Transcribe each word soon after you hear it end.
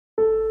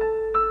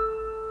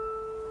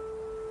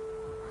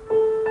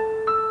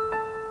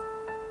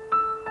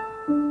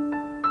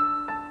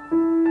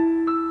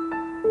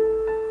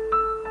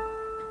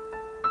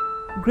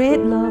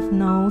Great love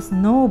knows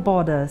no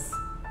borders.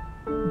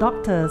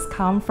 Doctors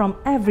come from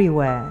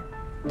everywhere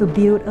to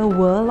build a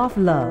world of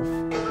love,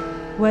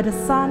 where the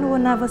sun will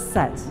never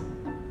set.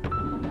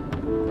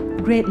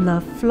 Great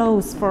love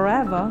flows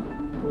forever,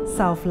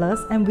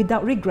 selfless and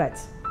without regret.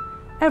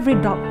 Every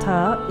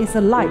doctor is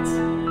a light,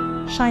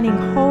 shining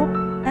hope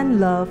and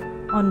love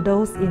on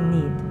those in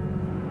need.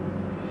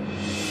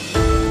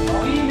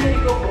 We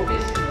medical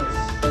professionals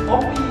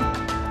only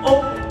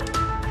open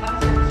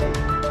concentrate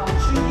on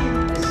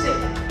treating the sick.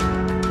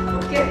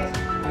 Forget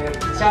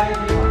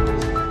charity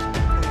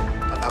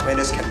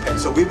awareness campaign.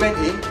 So we went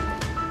in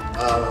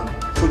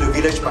to the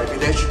village by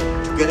village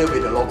together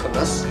with the local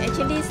nurse.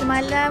 Actually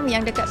semalam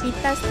yang dekat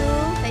Pitas tu,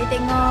 saya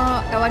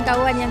tengok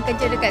kawan-kawan yang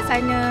kerja dekat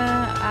sana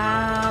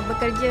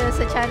bekerja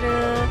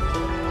secara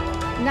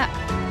nak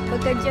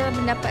bekerja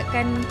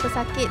mendapatkan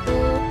pesakit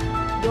tu.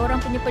 Diorang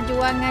punya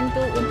perjuangan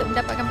tu untuk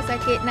mendapatkan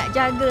pesakit, nak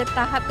jaga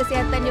tahap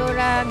kesihatan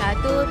diorang.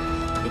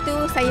 Itu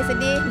saya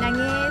sedih,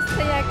 nangis.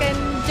 Saya akan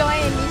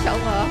join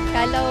insya-Allah.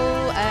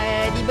 Kalau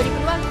diberi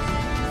peluang,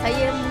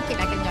 saya mungkin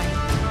akan join.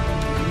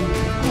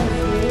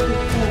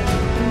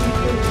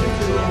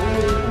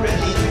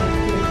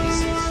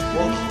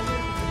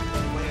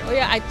 Oh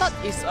yeah, I thought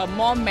it's a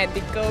more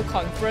medical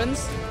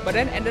conference, but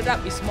then ended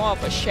up it's more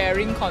of a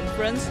sharing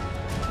conference.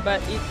 But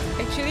it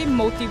actually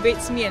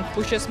motivates me and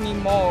pushes me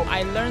more.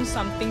 I learned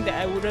something that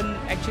I wouldn't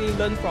actually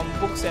learn from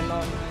books and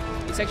all.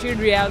 It's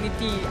actually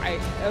reality.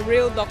 A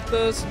real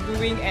doctors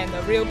doing and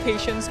a real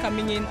patients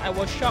coming in. I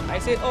was shocked. I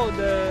said, oh,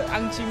 the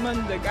Ang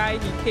Jimen, the guy,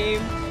 he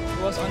came,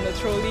 he was on the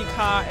trolley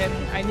car and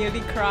I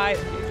nearly cried.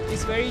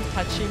 It's very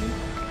touching.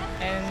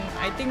 And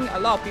I think a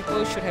lot of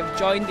people should have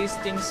joined these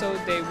things so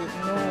they would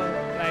know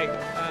like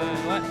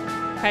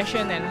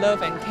passion and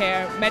love and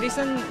care.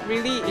 Medicine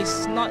really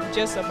is not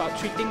just about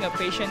treating a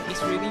patient,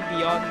 it's really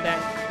beyond that.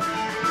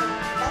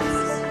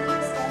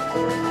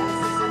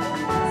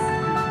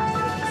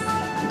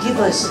 give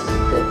us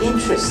the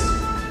interest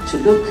to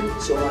look.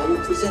 So I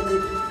will present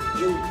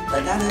you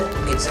another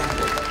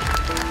example.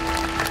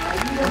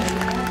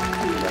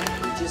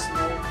 We just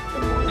know the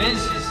more.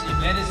 Advances in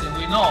medicine,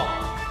 we know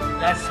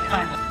that's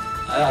kind of.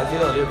 I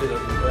feel a little bit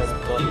of impressed.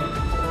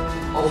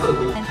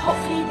 And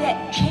hopefully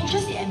that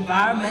changes the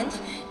environment.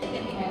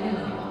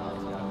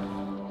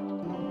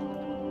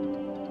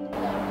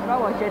 那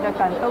我觉得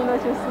感动的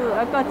就是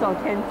各种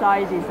天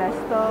灾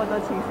disaster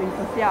的情形之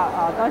下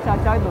大家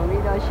在努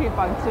力的去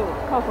帮助，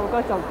克服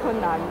各种困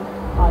难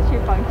去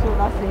帮助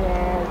那些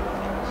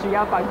需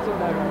要帮助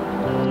的人。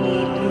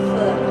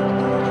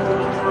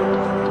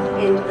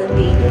The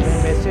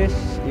message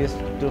is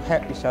to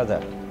help each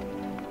other,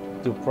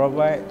 to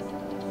provide,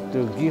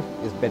 to give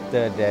is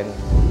better than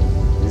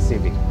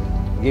receiving.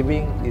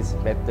 Giving is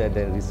better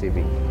than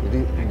receiving.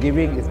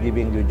 Giving is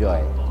giving you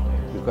joy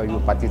because you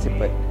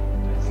participate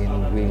in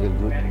doing a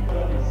good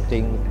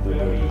thing to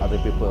the other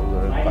people who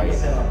require.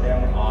 Some of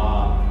them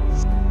are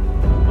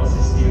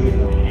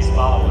still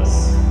inspire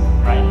us,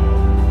 right?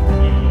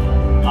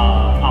 In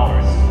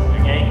ours,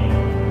 okay?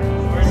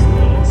 First,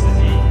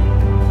 Tzu-Chi,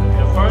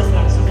 the first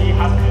Tzu-Chi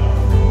hospital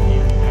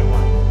in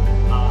Taiwan.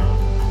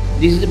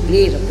 This is a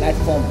place, a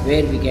platform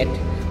where we get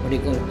what you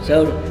call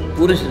serve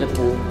poorest of the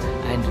poor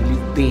and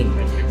relieve pain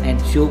and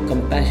show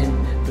compassion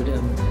to the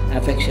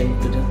affection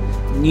to the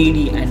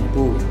needy and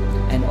poor,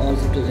 and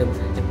also to the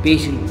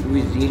patient who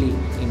is really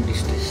in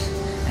distress,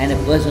 and a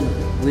person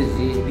who is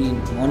really being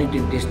monitored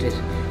in distress.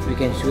 We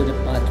can show the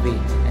pathway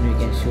and we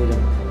can show them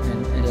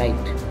a light.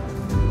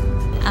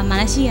 马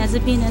来西亚这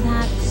边呢，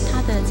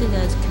它的这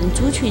个可能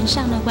族群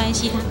上的关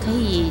系，它可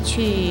以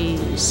去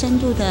深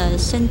度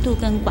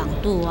跟广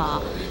度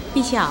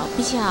比较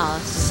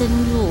深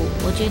入。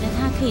我觉得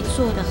它可以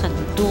做的很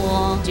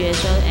多，觉得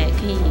说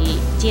可以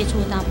接触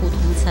到不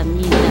同层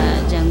面的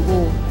人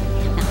物。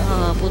 然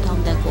后不同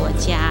的国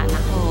家，然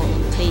后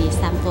可以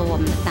散播我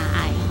们的大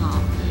爱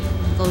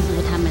能够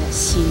入他们的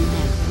心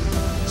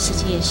世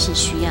界是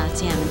需要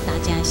这样大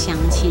家相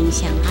亲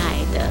相爱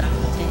的，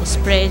对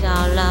 ，spread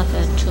our love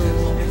to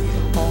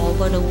all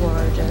over the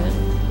world。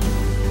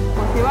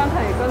我希望可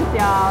以更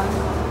加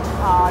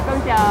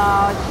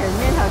全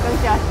面和更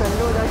加深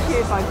入的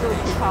去帮助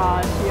其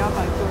他需要帮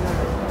助的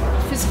人。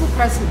Physical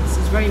presence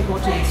is very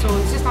important. So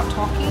it's just not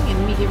talking and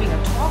me giving a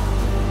talk.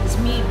 It's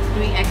me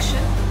doing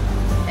action.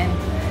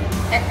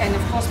 And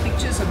of course,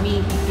 pictures of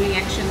me doing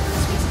action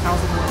speaks 1,000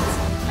 words.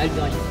 I'll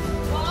join.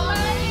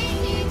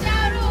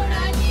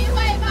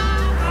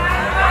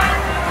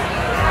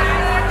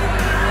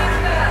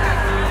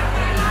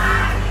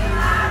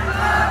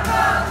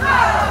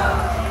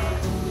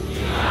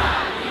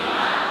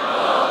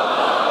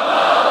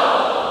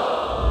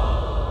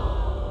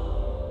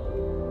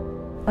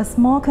 A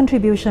small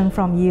contribution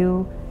from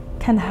you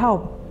can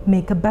help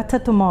make a better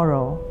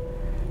tomorrow.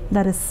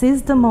 Let us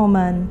seize the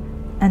moment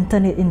and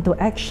turn it into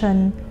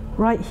action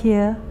right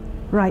here,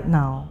 right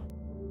now.